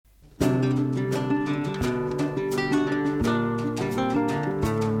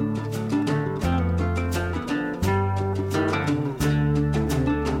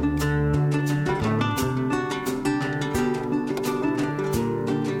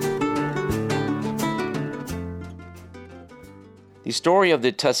The story of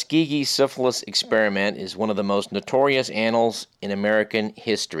the Tuskegee syphilis experiment is one of the most notorious annals in American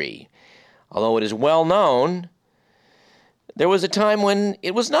history. Although it is well known, there was a time when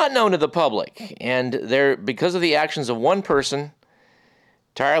it was not known to the public, and because of the actions of one person,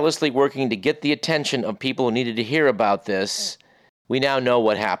 tirelessly working to get the attention of people who needed to hear about this, we now know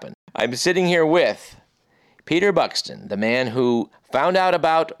what happened. I'm sitting here with Peter Buxton, the man who found out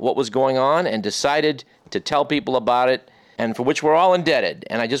about what was going on and decided to tell people about it, and for which we're all indebted.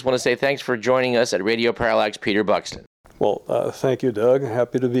 And I just want to say thanks for joining us at Radio Parallax, Peter Buxton. Well, thank you, Doug.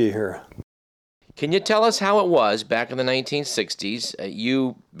 Happy to be here. Can you tell us how it was back in the 1960s?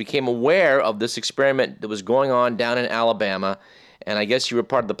 You became aware of this experiment that was going on down in Alabama, and I guess you were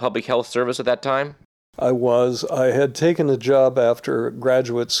part of the Public Health Service at that time? I was. I had taken a job after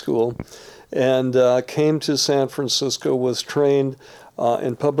graduate school and came to San Francisco, was trained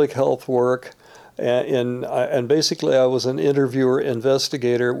in public health work, and basically I was an interviewer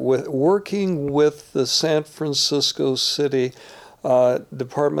investigator working with the San Francisco City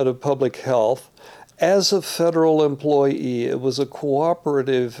Department of Public Health as a federal employee. It was a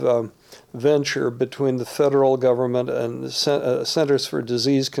cooperative venture between the federal government and the Centers for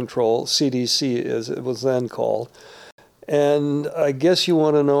Disease Control, CDC as it was then called. And I guess you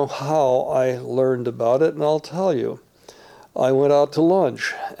want to know how I learned about it, and I'll tell you. I went out to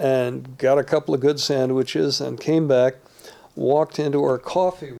lunch and got a couple of good sandwiches and came back, walked into our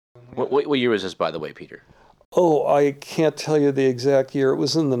coffee room. What year was this, by the way, Peter? Oh, I can't tell you the exact year. It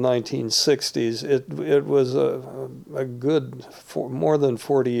was in the 1960s. It was a good more than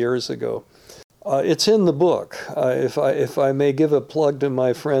 40 years ago. It's in the book. If I may give a plug to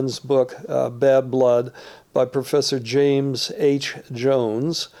my friend's book, Bad Blood, by Professor James H.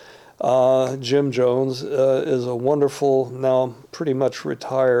 Jones. Jim Jones is a wonderful, now pretty much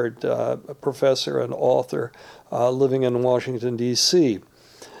retired professor and author living in Washington, D.C.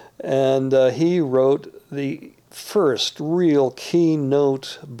 And he wrote the first real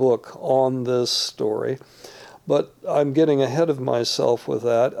keynote book on this story. But I'm getting ahead of myself with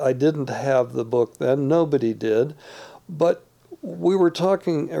that. I didn't have the book then. Nobody did. But we were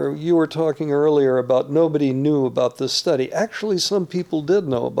talking, or you were talking earlier about nobody knew about this study. Actually, some people did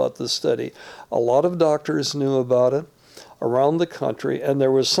know about this study. A lot of doctors knew about it around the country, and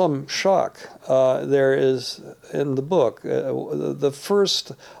there was some shock. There is, in the book, the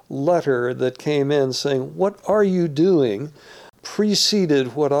first letter that came in saying, "What are you doing?"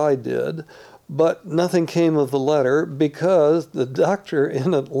 preceded what I did, but nothing came of the letter because the doctor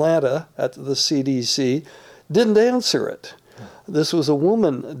in Atlanta at the CDC didn't answer it. This was a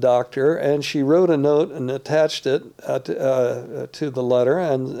woman doctor, and she wrote a note and attached it to the letter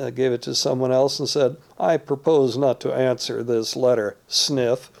and gave it to someone else and said, "I propose not to answer this letter,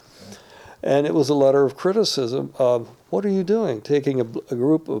 sniff." And it was a letter of criticism of, what are you doing? Taking a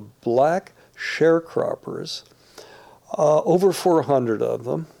group of black sharecroppers, over 400 of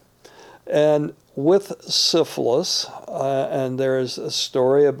them, and with syphilis, and there's a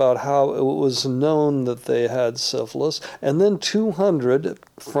story about how it was known that they had syphilis, and then 200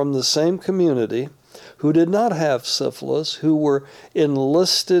 from the same community who did not have syphilis, who were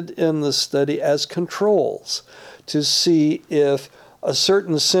enlisted in the study as controls to see if a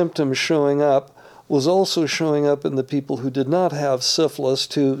certain symptom showing up was also showing up in the people who did not have syphilis,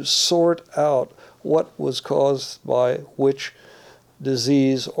 to sort out what was caused by which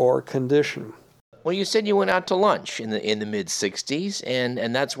disease or condition. Well, you said you went out to lunch in the mid-'60s,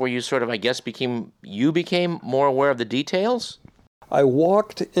 and that's where you sort of, I guess, became more aware of the details? I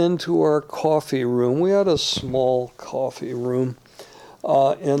walked into our coffee room. We had a small coffee room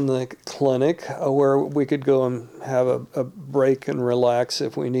in the clinic where we could go and have a break and relax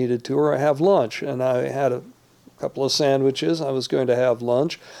if we needed to, or have lunch. And I had a couple of sandwiches. I was going to have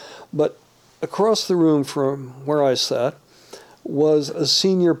lunch. But across the room from where I sat was a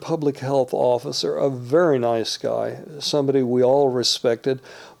senior public health officer, a very nice guy, somebody we all respected.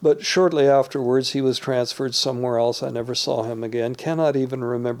 But shortly afterwards, he was transferred somewhere else. I never saw him again, cannot even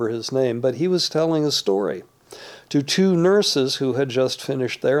remember his name. But he was telling a story to two nurses who had just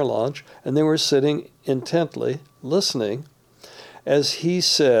finished their lunch, and they were sitting intently listening as he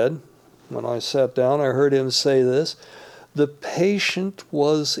said, when I sat down, I heard him say this, the patient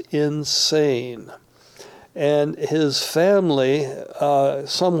was insane. And his family,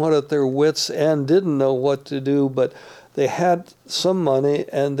 somewhat at their wits' end, didn't know what to do, but they had some money,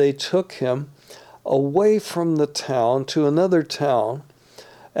 and they took him away from the town to another town,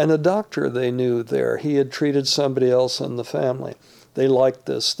 and a doctor they knew there. He had treated somebody else in the family. They liked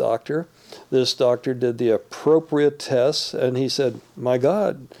this doctor, This doctor did the appropriate tests, and he said, "My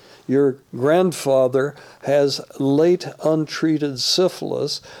God, your grandfather has late untreated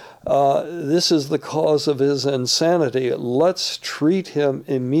syphilis. This is the cause of his insanity. Let's treat him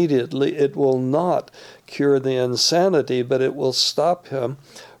immediately. It will not cure the insanity, but it will stop him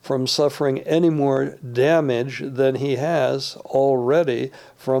from suffering any more damage than he has already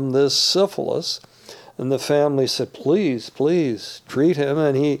from this syphilis." And the family said, "Please, please treat him."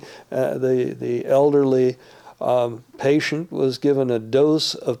 And the elderly patient was given a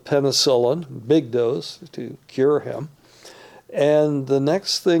dose of penicillin, big dose, to cure him. And the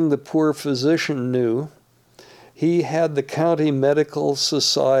next thing the poor physician knew, he had the county medical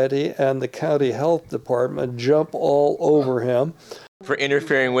society and the county health department jump all over him. For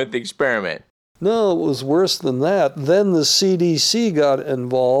interfering with the experiment. No, it was worse than that. Then the CDC got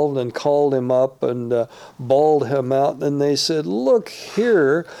involved and called him up and bawled him out. And they said, "Look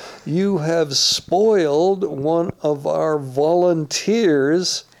here, you have spoiled one of our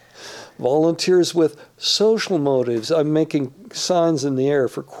volunteers with social motives." I'm making signs in the air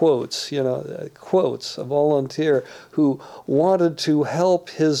for quotes, quotes. A volunteer who wanted to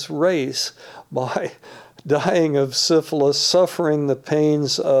help his race by dying of syphilis, suffering the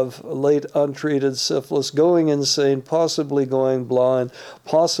pains of late untreated syphilis, going insane, possibly going blind,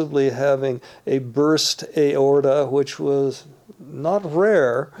 possibly having a burst aorta, which was not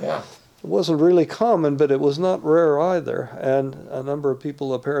rare. Yeah. It wasn't really common, but it was not rare either. And a number of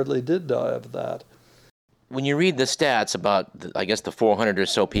people apparently did die of that. When you read the stats about, I guess, the 400 or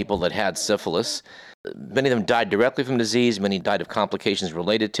so people that had syphilis, many of them died directly from disease. Many died of complications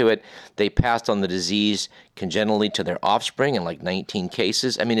related to it. They passed on the disease congenitally to their offspring in like 19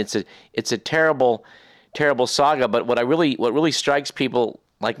 cases. I mean, it's a terrible, terrible saga. But what really strikes people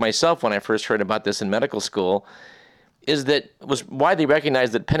like myself when I first heard about this in medical school is that it was widely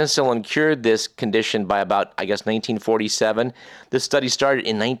recognized that penicillin cured this condition by about, I guess, 1947. This study started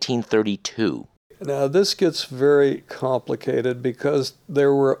in 1932. Now, this gets very complicated because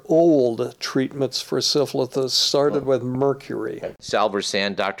there were old treatments for syphilis that started with mercury.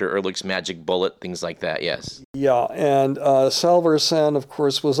 Salvarsan, Dr. Ehrlich's magic bullet, things like that, yes. Yeah, and Salvarsan, of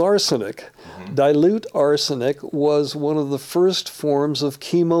course, was arsenic. Mm-hmm. Dilute arsenic was one of the first forms of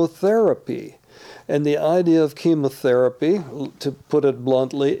chemotherapy. And the idea of chemotherapy, to put it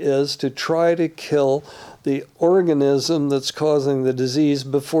bluntly, is to try to kill the organism that's causing the disease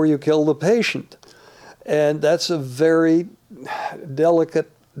before you kill the patient. And that's a very delicate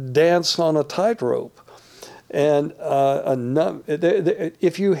dance on a tightrope. And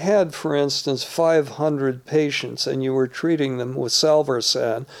if you had, for instance, 500 patients and you were treating them with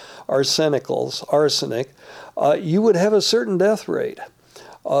Salvarsan, arsenic, you would have a certain death rate.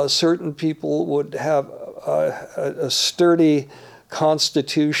 Certain people would have a sturdy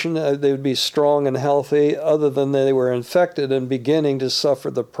constitution. They would be strong and healthy, other than they were infected and beginning to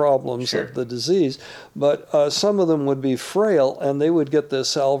suffer the problems of the disease. But some of them would be frail, and they would get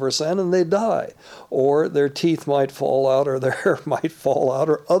this Salvarsan and they'd die. Or their teeth might fall out, or their hair might fall out,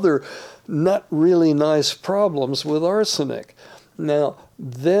 or other not really nice problems with arsenic. Now,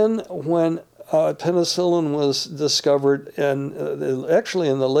 then when penicillin was discovered actually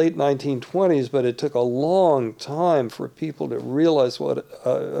in the late 1920s, but it took a long time for people to realize what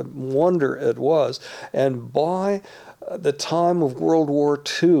a wonder it was. And by the time of World War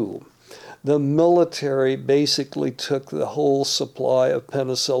II, the military basically took the whole supply of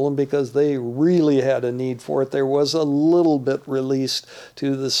penicillin because they really had a need for it. There was a little bit released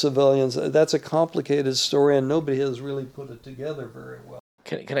to the civilians. That's a complicated story, and nobody has really put it together very well.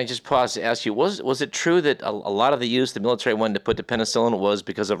 Can I just pause to ask you, was it true that a lot of the use the military wanted to put to penicillin was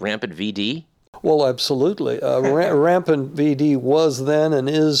because of rampant VD? Well, absolutely. Rampant VD was then and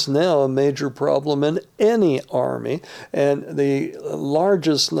is now a major problem in any army. And the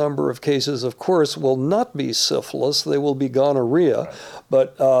largest number of cases, of course, will not be syphilis. They will be gonorrhea.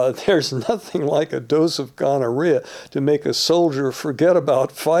 But there's nothing like a dose of gonorrhea to make a soldier forget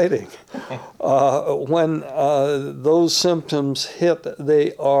about fighting. When those symptoms hit,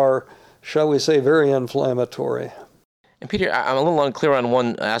 they are, shall we say, very inflammatory. And Peter, I'm a little unclear on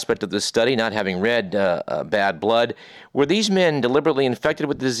one aspect of this study, not having read Bad Blood. Were these men deliberately infected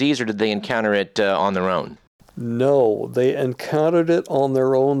with the disease, or did they encounter it on their own? No, they encountered it on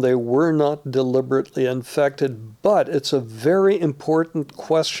their own. They were not deliberately infected, but it's a very important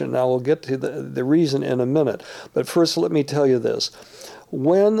question. Now, we'll get to the reason in a minute. But first, let me tell you this.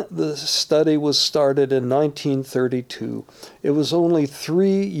 When the study was started in 1932, it was only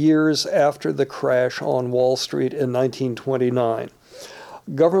 3 years after the crash on Wall Street in 1929.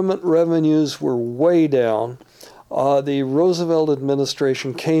 Government revenues were way down. The Roosevelt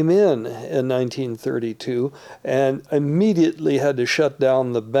administration came in 1932 and immediately had to shut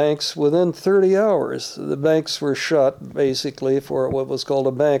down the banks within 30 hours. The banks were shut basically for what was called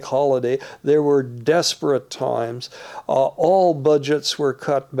a bank holiday. There were desperate times. All budgets were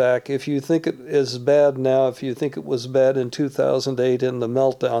cut back. If you think it is bad now, if you think it was bad in 2008 in the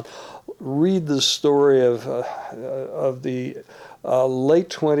meltdown, read the story of the late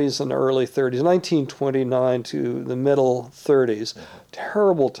 20s and early 30s, 1929 to the middle 30s.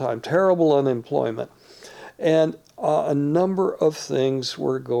 Terrible time, terrible unemployment. And a number of things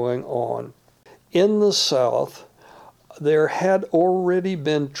were going on. In the South, there had already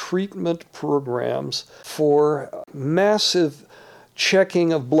been treatment programs for massive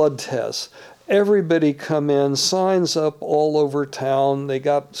checking of blood tests. Everybody come in, signs up all over town. They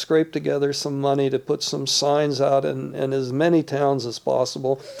got scraped together some money to put some signs out in as many towns as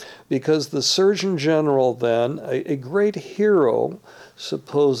possible, because the Surgeon General then, a great hero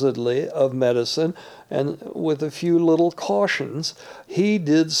supposedly of medicine, and with a few little cautions, he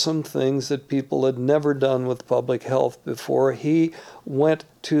did some things that people had never done with public health before. He went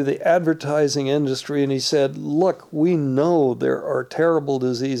to the advertising industry and he said, look, we know there are terrible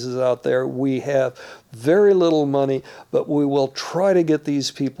diseases out there. We have very little money, but we will try to get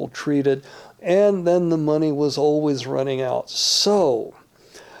these people treated. And then the money was always running out. So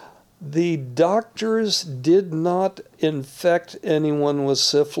the doctors did not infect anyone with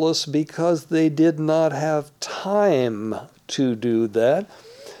syphilis because they did not have time to do that.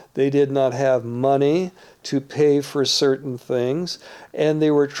 They did not have money to pay for certain things, and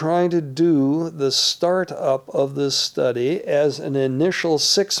they were trying to do the start-up of this study as an initial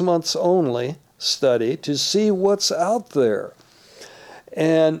 6 months only study to see what's out there.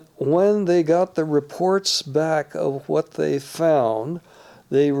 And when they got the reports back of what they found,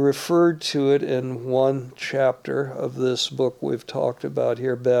 they referred to it in one chapter of this book we've talked about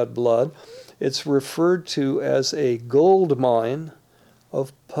here, Bad Blood. It's referred to as a gold mine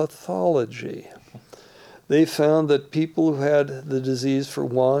of pathology. They found that people who had the disease for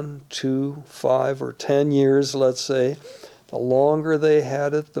 1, 2, 5, or 10 years, let's say, the longer they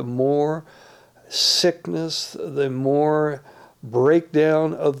had it, the more sickness, the more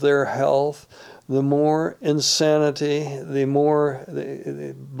breakdown of their health, the more insanity, the more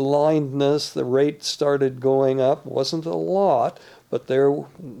the blindness, the rate started going up. It wasn't a lot, but there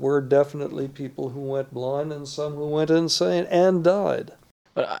were definitely people who went blind and some who went insane and died.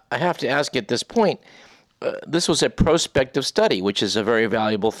 But I have to ask you at this point, this was a prospective study, which is a very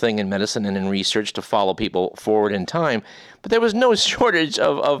valuable thing in medicine and in research to follow people forward in time. But there was no shortage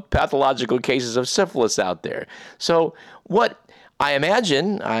of pathological cases of syphilis out there. So what I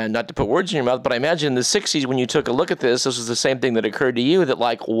imagine, not to put words in your mouth, but I imagine in the 60s when you took a look at this was the same thing that occurred to you, that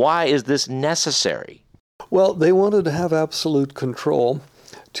like, why is this necessary? Well, they wanted to have absolute control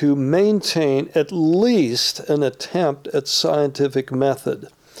to maintain at least an attempt at scientific method.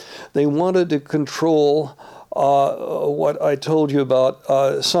 They wanted to control what I told you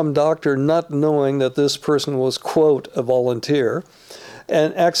about, some doctor not knowing that this person was, quote, a volunteer,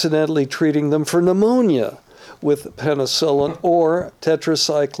 and accidentally treating them for pneumonia with penicillin or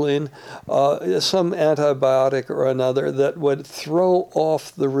tetracycline, some antibiotic or another that would throw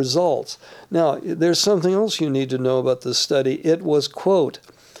off the results. Now, there's something else you need to know about this study. It was, quote,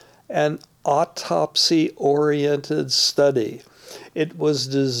 an autopsy-oriented study. It was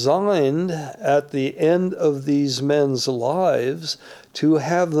designed at the end of these men's lives to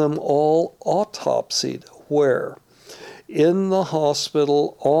have them all autopsied. Where? In the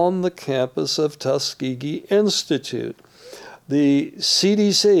hospital on the campus of Tuskegee Institute. The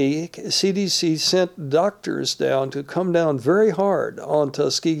CDC sent doctors down to come down very hard on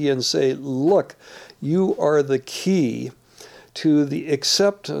Tuskegee and say, look, you are the key to the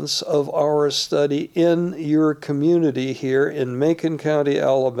acceptance of our study in your community here in Macon County,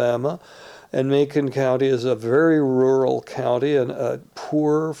 Alabama. And Macon County is a very rural county and a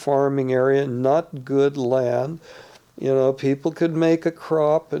poor farming area, not good land. You know, people could make a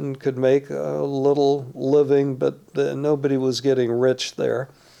crop and could make a little living, but nobody was getting rich there.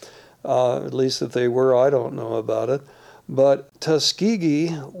 At least if they were, I don't know about it. But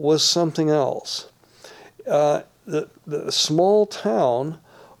Tuskegee was something else. The small town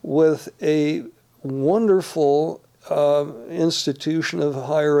with a wonderful institution of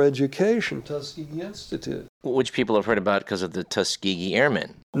higher education, Tuskegee Institute. Which people have heard about because of the Tuskegee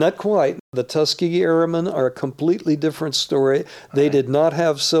Airmen. Not quite. The Tuskegee Airmen are a completely different story. They did not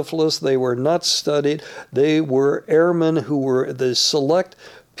have syphilis. They were not studied. They were airmen who were the select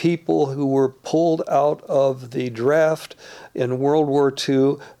people who were pulled out of the draft in World War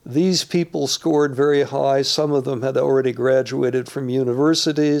II. These people scored very high. Some of them had already graduated from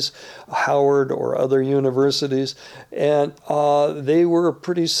universities, Howard or other universities, and they were a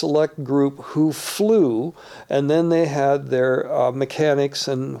pretty select group who flew, and then they had their mechanics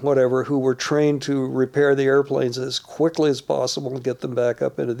and whatever who were trained to repair the airplanes as quickly as possible and get them back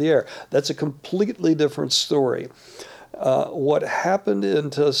up into the air. That's a completely different story. What happened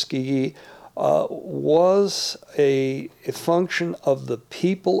in Tuskegee was a function of the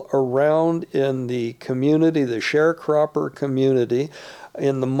people around in the community, the sharecropper community,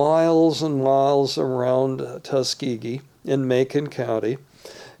 in the miles and miles around Tuskegee in Macon County.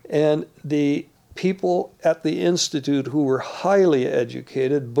 And the people at the Institute who were highly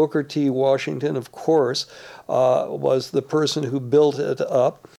educated, Booker T. Washington, of course, was the person who built it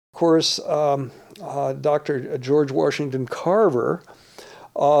up. Of course, Dr. George Washington Carver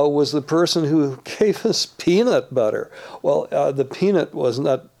was the person who gave us peanut butter. Well, the peanut was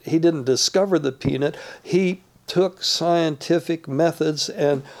not, he didn't discover the peanut. He took scientific methods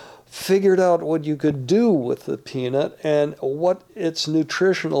and figured out what you could do with the peanut and what its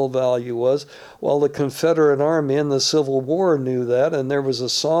nutritional value was. Well, the Confederate Army in the Civil War knew that, and there was a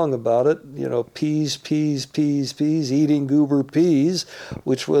song about it, you know, peas, peas, peas, peas, eating goober peas,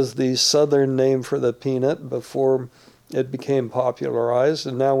 which was the Southern name for the peanut before it became popularized.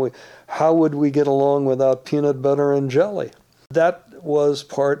 And now how would we get along without peanut butter and jelly? That was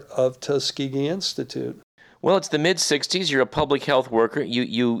part of Tuskegee Institute. Well, it's the mid-'60s. You're a public health worker.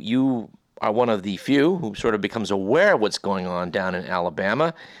 You are one of the few who sort of becomes aware of what's going on down in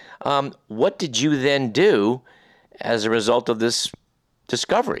Alabama. What did you then do as a result of this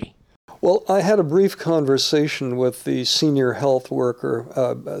discovery? Well, I had a brief conversation with the senior health worker,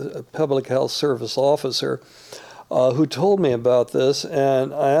 a public health service officer, who told me about this,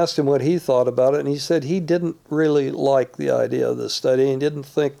 and I asked him what he thought about it, and he said he didn't really like the idea of the study and didn't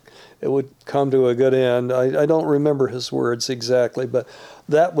think it would come to a good end. I don't remember his words exactly, but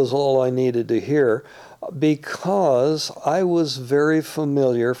that was all I needed to hear because I was very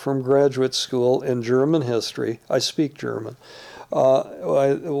familiar from graduate school in German history. I speak German.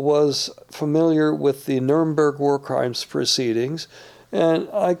 I was familiar with the Nuremberg war crimes proceedings, and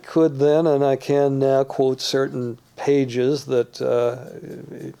I could then, and I can now, quote certain pages that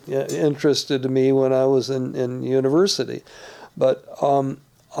interested me when I was in university. But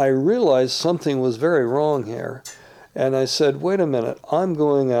I realized something was very wrong here. And I said, wait a minute, I'm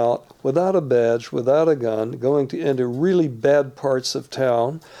going out without a badge, without a gun, going into really bad parts of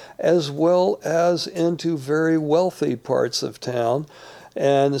town, as well as into very wealthy parts of town,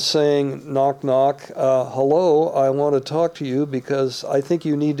 and saying, knock, knock, hello, I want to talk to you because I think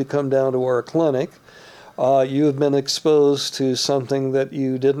you need to come down to our clinic. You have been exposed to something that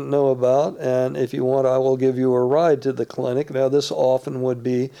you didn't know about, and if you want, I will give you a ride to the clinic. Now, this often would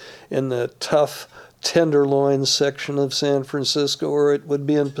be in the tough Tenderloin section of San Francisco, or it would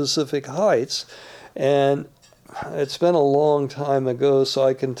be in Pacific Heights. And it's been a long time ago, so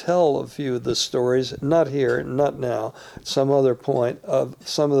I can tell a few of the stories, not here, not now, at some other point, of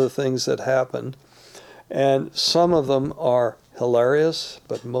some of the things that happened. And some of them are hilarious,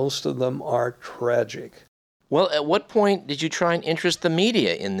 but most of them are tragic. Well, at what point did you try and interest the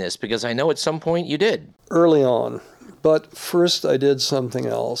media in this? Because I know at some point you did. Early on. But first I did something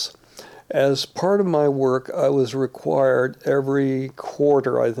else. As part of my work, I was required every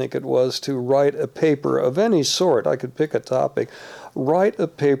quarter, I think it was, to write a paper of any sort. I could pick a topic, write a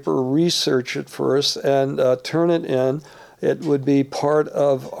paper, research it first, and turn it in. It would be part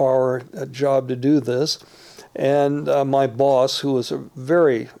of our job to do this. And my boss, who was a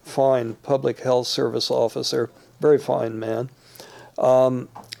very fine public health service officer, very fine man,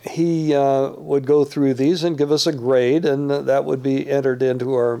 he would go through these and give us a grade, and that would be entered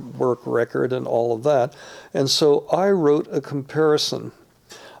into our work record and all of that. And so I wrote a comparison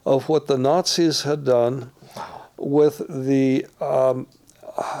of what the Nazis had done with the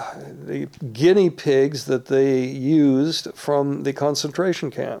guinea pigs that they used from the concentration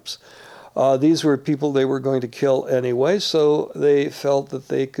camps. These were people they were going to kill anyway, so they felt that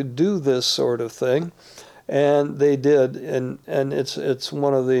they could do this sort of thing, and they did. And it's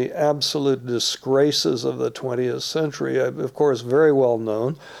one of the absolute disgraces of the 20th century, of course, very well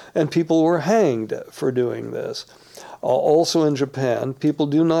known, and people were hanged for doing this. Also in Japan, people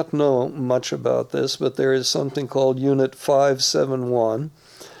do not know much about this, but there is something called Unit 571,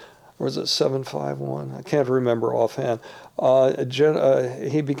 or is it 751? I can't remember offhand.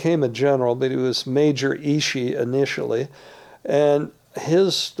 He became a general, but he was Major Ishii initially. And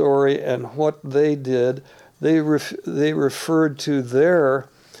his story and what they did, they referred to their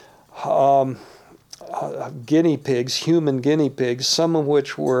guinea pigs, human guinea pigs, some of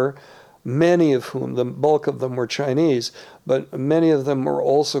which were, many of whom, the bulk of them were Chinese, but many of them were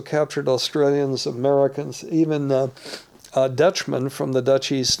also captured Australians, Americans, even Dutchmen from the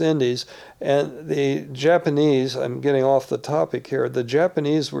Dutch East Indies. And the Japanese, I'm getting off the topic here, the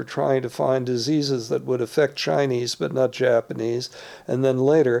Japanese were trying to find diseases that would affect Chinese but not Japanese, and then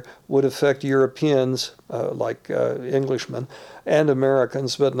later would affect Europeans, like Englishmen, and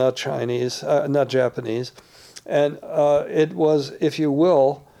Americans, but not Chinese, not Japanese. And it was, if you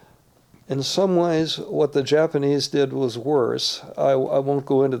will, in some ways, what the Japanese did was worse. I won't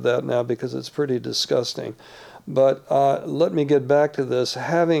go into that now because it's pretty disgusting. But let me get back to this.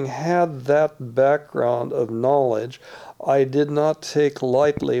 Having had that background of knowledge, I did not take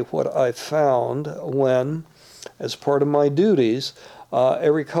lightly what I found when, as part of my duties,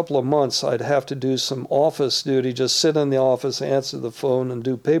 every couple of months I'd have to do some office duty, just sit in the office, answer the phone, and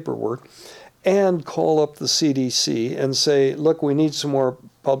do paperwork, and call up the CDC and say, look, we need some more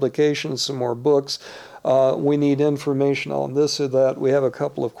publications, some more books. We need information on this or that. We have a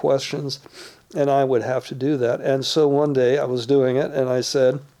couple of questions. And I would have to do that. And so one day I was doing it, and I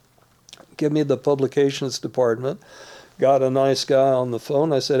said, give me the publications department. Got a nice guy on the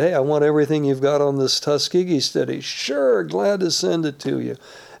phone. I said, hey, I want everything you've got on this Tuskegee study. Sure, glad to send it to you.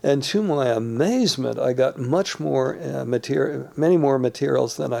 And to my amazement, I got much more material, many more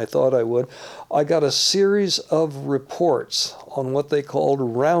materials than I thought I would. I got a series of reports on what they called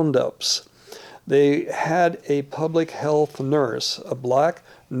roundups. They had a public health nurse, a black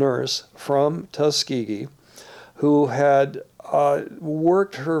nurse from Tuskegee, who had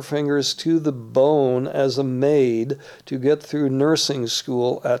worked her fingers to the bone as a maid to get through nursing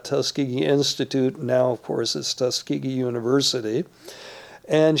school at Tuskegee Institute. Now, of course, it's Tuskegee University.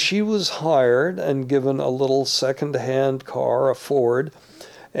 And she was hired and given a little second-hand car, a Ford,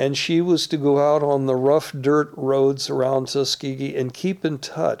 and she was to go out on the rough dirt roads around Tuskegee and keep in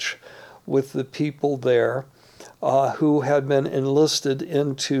touch with the people there who had been enlisted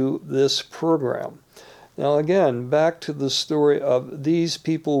into this program. Now again, back to the story of these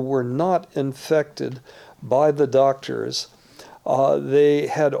people were not infected by the doctors. They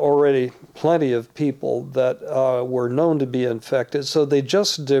had already plenty of people that were known to be infected, so they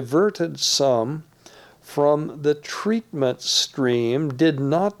just diverted some from the treatment stream, did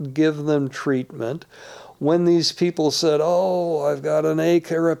not give them treatment. When these people said, oh, I've got an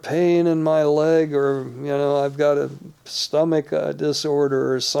ache or a pain in my leg, or, I've got a stomach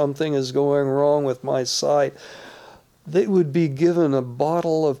disorder, or something is going wrong with my sight, they would be given a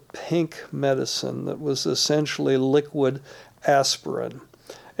bottle of pink medicine that was essentially liquid aspirin.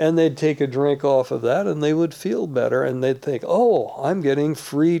 And they'd take a drink off of that, and they would feel better, and they'd think, oh, I'm getting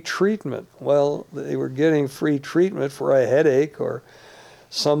free treatment. Well, they were getting free treatment for a headache or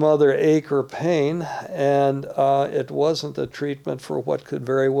some other ache or pain, and it wasn't a treatment for what could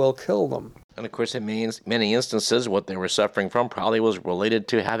very well kill them. And of course, in many instances, what they were suffering from probably was related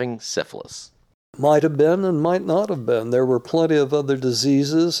to having syphilis. Might have been and might not have been. There were plenty of other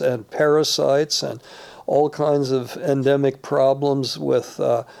diseases and parasites and all kinds of endemic problems with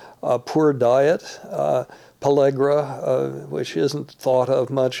poor diet. Pellagra, which isn't thought of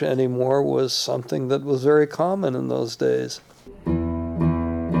much anymore, was something that was very common in those days.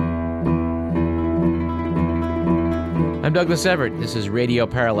 I'm Douglas Everett. This is Radio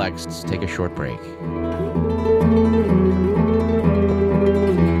Parallax. Let's take a short break.